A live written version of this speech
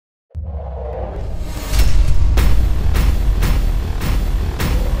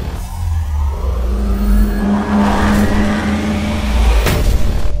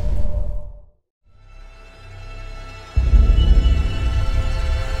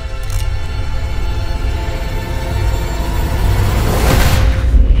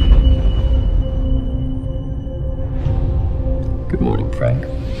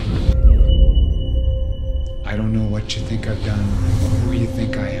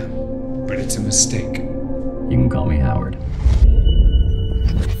it's a mistake. You can call me Howard.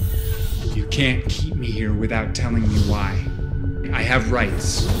 You can't keep me here without telling me why. I have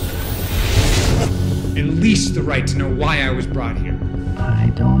rights. At least the right to know why I was brought here. I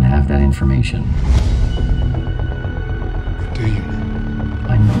don't have that information. Do you?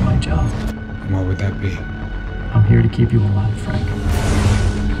 I know my job. What would that be? I'm here to keep you alive, Frank.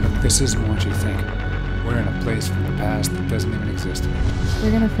 Look, this isn't what you think. We're in a place from the past that doesn't even exist anymore.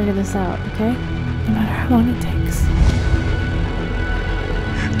 We're gonna figure this out, okay? No matter how long it takes.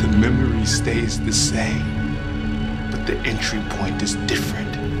 The memory stays the same, but the entry point is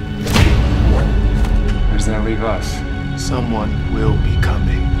different. Where does that leave us? Someone will be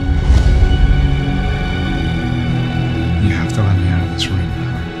coming. You have to let me out of this room,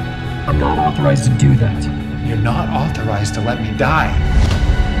 Howard. I'm not authorized to do that. You're not authorized to let me die.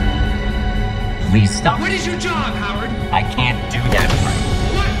 Please stop. What is your job, Howard? I can't do that, Frank.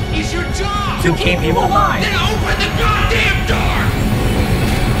 What is your job? To keep you alive. Then open the goddamn door!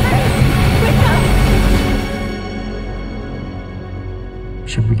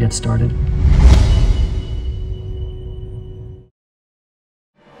 Should we get started?